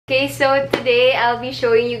Okay, so today I'll be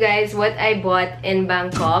showing you guys what I bought in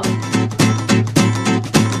Bangkok.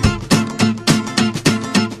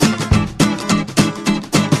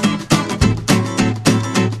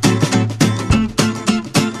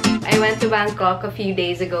 I went to Bangkok a few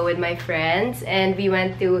days ago with my friends and we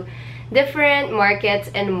went to different markets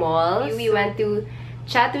and malls. We went to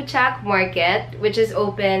Chatuchak Market, which is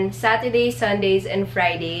open Saturdays, Sundays, and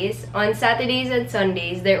Fridays. On Saturdays and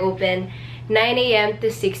Sundays, they're open 9 a.m. to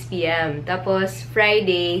 6 p.m. Tapos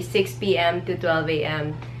Friday, 6 p.m. to 12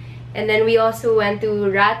 a.m. And then we also went to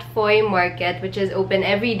Rat Phoy Market, which is open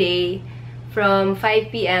every day from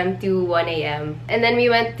 5 p.m. to 1 a.m. And then we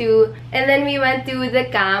went to the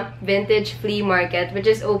Camp Vintage Flea Market, which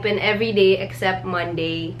is open every day except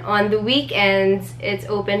Monday. On the weekends, it's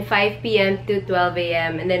open 5 p.m. to 12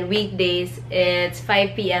 a.m. and then weekdays, it's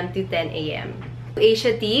 5 p.m. to 10 a.m.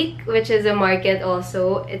 Asiatique, which is a market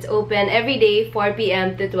also, it's open every day 4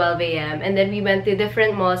 p.m. to 12 a.m. And then we went to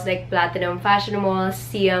different malls like Platinum Fashion Mall,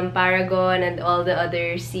 Siam Paragon, and all the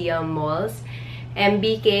other Siam malls.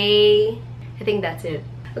 MBK, I think that's it.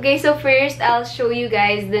 Okay, so first I'll show you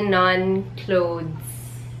guys the non-clothing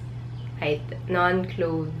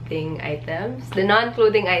items.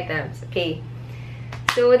 Okay,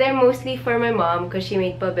 so they're mostly for my mom because she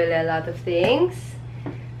made pabili a lot of things.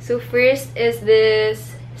 So first is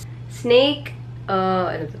this Snake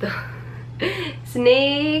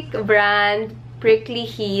Snake brand Prickly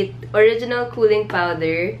Heat Original Cooling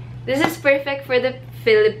Powder. This is perfect for the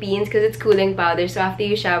Philippines because it's cooling powder. So after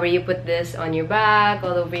you shower, you put this on your back,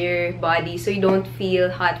 all over your body, so you don't feel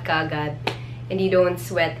hot kagad and you don't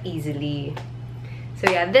sweat easily. So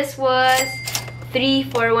yeah, this was 3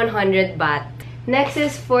 for 100 baht. Next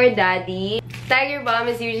is for Daddy. Tiger Balm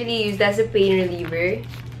is usually used as a pain reliever.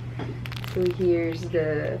 So here's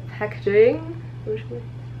the packaging.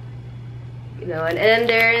 And then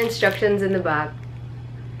there are instructions in the back.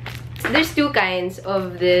 There's two kinds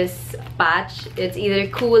of this patch. It's either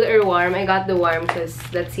cool or warm. I got the warm because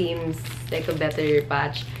that seems like a better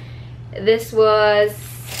patch. This was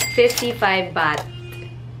 55 baht.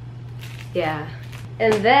 Yeah.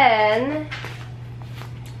 And then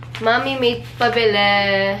Mommy made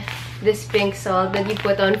pabili this pink salt that you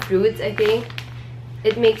put on fruits, I think.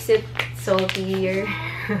 It makes it saltier.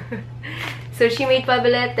 So she made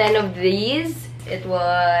pabili 10 of these. It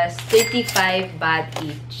was 35 baht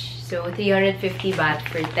each. So 350 baht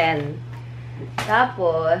for 10.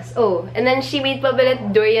 Tapos, oh, and then she made pabili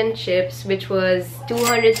durian chips, which was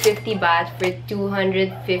 250 baht for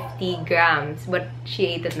 250 grams. But she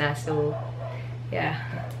ate it na, so yeah.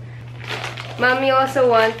 Mommy also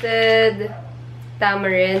wanted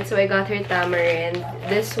tamarind, so I got her tamarind.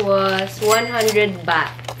 This was 100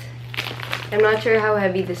 baht. I'm not sure how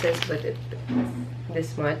heavy this is, but it's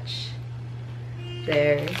this much.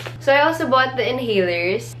 There. So I also bought the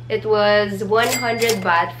inhalers. It was 100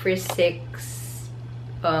 baht for 6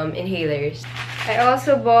 inhalers. I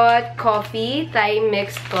also bought coffee, Thai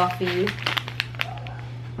mixed coffee.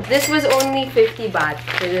 This was only 50 baht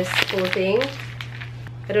for this whole thing.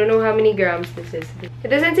 I don't know how many grams this is. It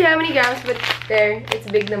doesn't say how many grams, but there, it's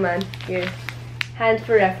big naman. Here, hand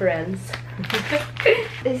for reference.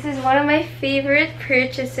 This is one of my favorite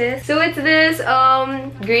purchases. So it's this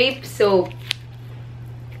grape soap.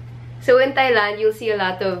 So in Thailand, you'll see a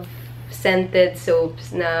lot of scented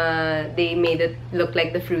soaps na they made it look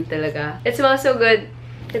like the fruit talaga. It smells so good.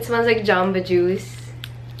 It smells like Jamba Juice.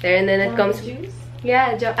 There, and then it comes... Juice?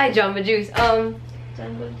 Yeah, Jamba Juice. Jungle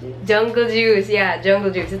Juice? Jungle Juice. Yeah, Jungle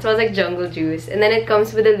Juice. It smells like Jungle Juice. And then it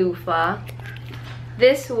comes with a loofah.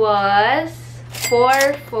 This was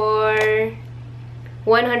 4 for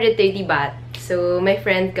 130 baht. So my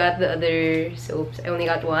friend got the other soaps. I only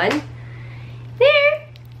got one. There!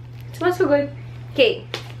 Smells so good. Okay,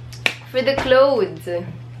 for the clothes.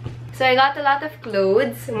 So I got a lot of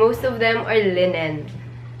clothes. Most of them are linen.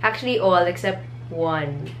 Actually all except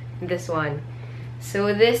one. This one.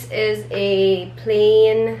 So this is a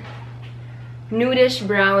plain nudish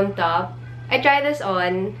brown top. I tried this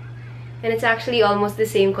on and it's actually almost the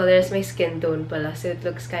same color as my skin tone pala. So it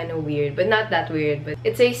looks kind of weird, but not that weird. But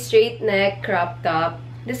it's a straight neck crop top.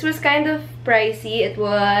 This was kind of pricey. It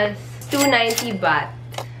was 290 baht.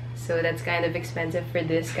 So that's kind of expensive for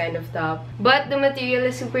this kind of top. But the material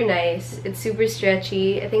is super nice. It's super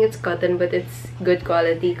stretchy. I think it's cotton, but it's good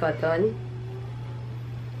quality cotton.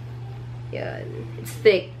 Yeah, it's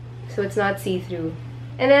thick, so it's not see-through.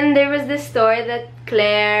 And then there was this store that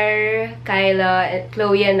Claire, Kyla, and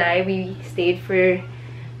Chloe and I, we stayed for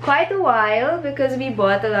quite a while because we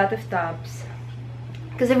bought a lot of tops.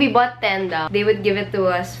 Because if we bought 10 down, they would give it to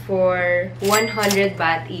us for 100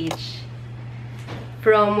 baht each.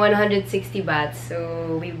 from 160 bahts.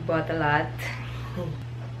 So we bought a lot.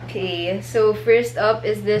 Okay, so first up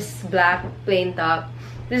is this black plain top.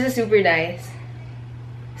 This is super nice,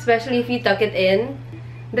 especially if you tuck it in.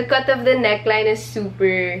 The cut of the neckline is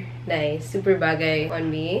super nice, super bagay on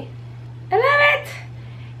me. I love it!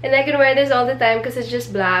 And I can wear this all the time because it's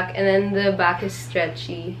just black and then the back is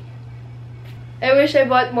stretchy. I wish I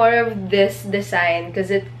bought more of this design because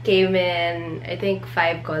it came in, I think,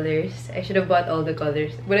 5 colors. I should have bought all the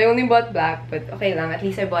colors. But I only bought black, but okay lang, at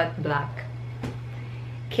least I bought black.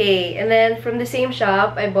 Okay, and then from the same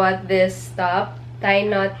shop, I bought this top, tie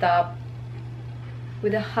knot top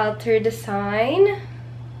with a halter design.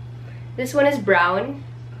 This one is brown.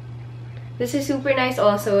 This is super nice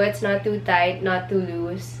also. It's not too tight, not too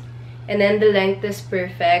loose. And then the length is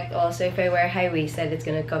perfect. Also, if I wear high-waisted, it's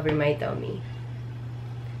gonna cover my tummy.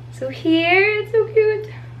 So here, it's so cute.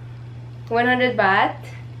 100 baht.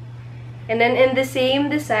 And then in the same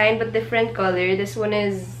design but different color, this one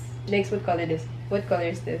is... Next, what color is this? What color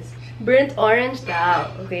is this? Burnt orange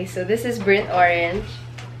daw. Okay, so this is burnt orange.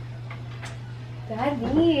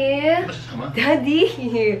 Daddy!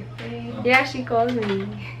 Daddy! Yeah, she called me.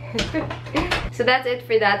 So that's it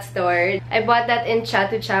for that store. I bought that in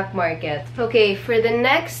Chatuchak Market. Okay, for the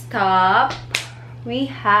next top, we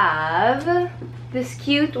have this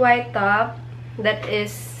cute white top that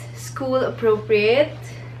is school appropriate.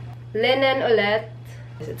 Linen ulit.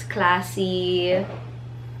 It's classy,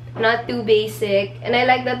 not too basic, and I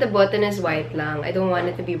like that the button is white lang. I don't want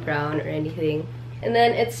it to be brown or anything. And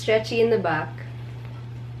then it's stretchy in the back.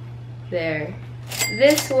 There.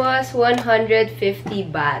 This was 150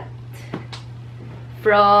 baht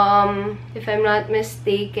from, if I'm not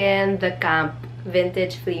mistaken, the Camp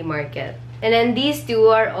Vintage Flea Market. And then these two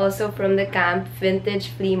are also from the Camp Vintage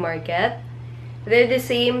Flea Market. They're the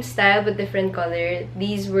same style but different color.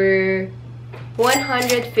 These were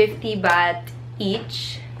 150 baht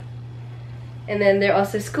each. And then they're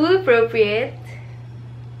also school appropriate.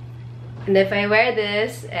 And if I wear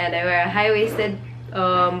this and I wear a high-waisted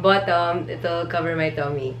bottom, it'll cover my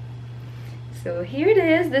tummy. So here it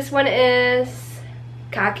is. This one is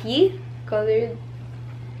khaki colored.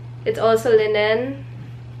 It's also linen.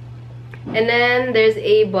 And then there's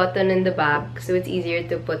a button in the back, so it's easier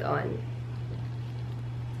to put on.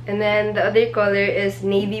 And then the other color is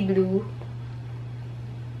navy blue.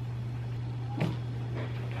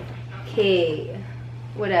 Okay,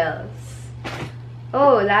 what else?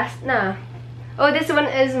 Oh, last na. Oh, this one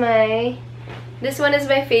is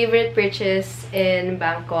my favorite purchase in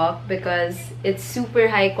Bangkok because it's super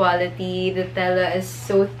high quality. The tela is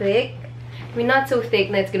so thick. I mean, not so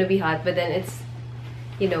thick na it's gonna be hot, but then it's,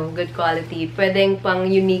 you know, good quality. Pwedeng pang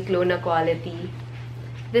Uniqlo na quality.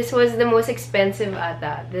 This was the most expensive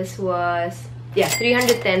ata. This was, yeah,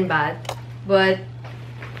 310 baht. But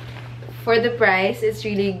for the price, it's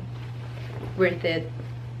really worth it.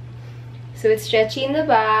 So it's stretchy in the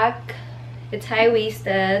back. It's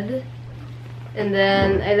high-waisted. And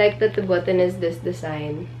then I like that the button is this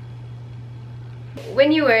design.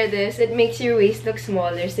 When you wear this, it makes your waist look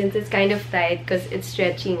smaller since it's kind of tight because it's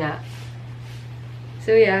stretchy nga.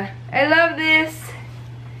 So yeah, I love this.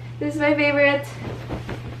 This is my favorite.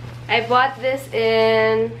 I bought this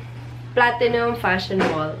in Platinum Fashion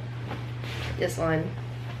Mall. This one.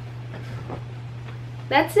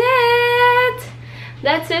 That's it!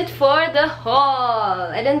 That's it for the haul.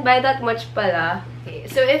 I didn't buy that much pala. Okay,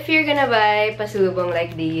 so if you're gonna buy pasulubong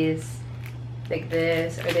like these, like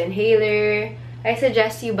this, or the inhaler, I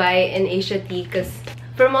suggest you buy in Asiatique because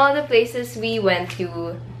from all the places we went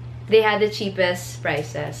to, they had the cheapest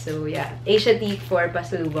prices. So yeah, Asiatique for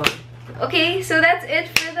pasulubong. Okay, so that's it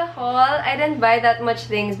for the haul. I didn't buy that much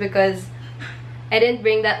things because I didn't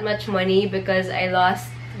bring that much money because I lost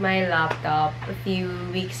my laptop a few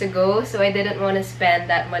weeks ago, so I didn't want to spend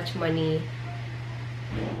that much money.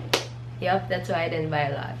 Yep, that's why I didn't buy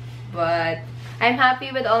a lot. But I'm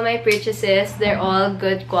happy with all my purchases. They're all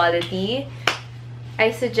good quality.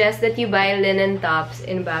 I suggest that you buy linen tops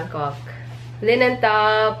in Bangkok. Linen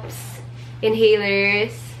tops,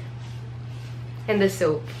 inhalers, and the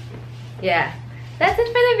soap. Yeah, that's it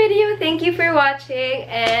for the video. Thank you for watching,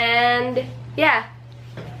 and yeah,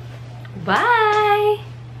 bye!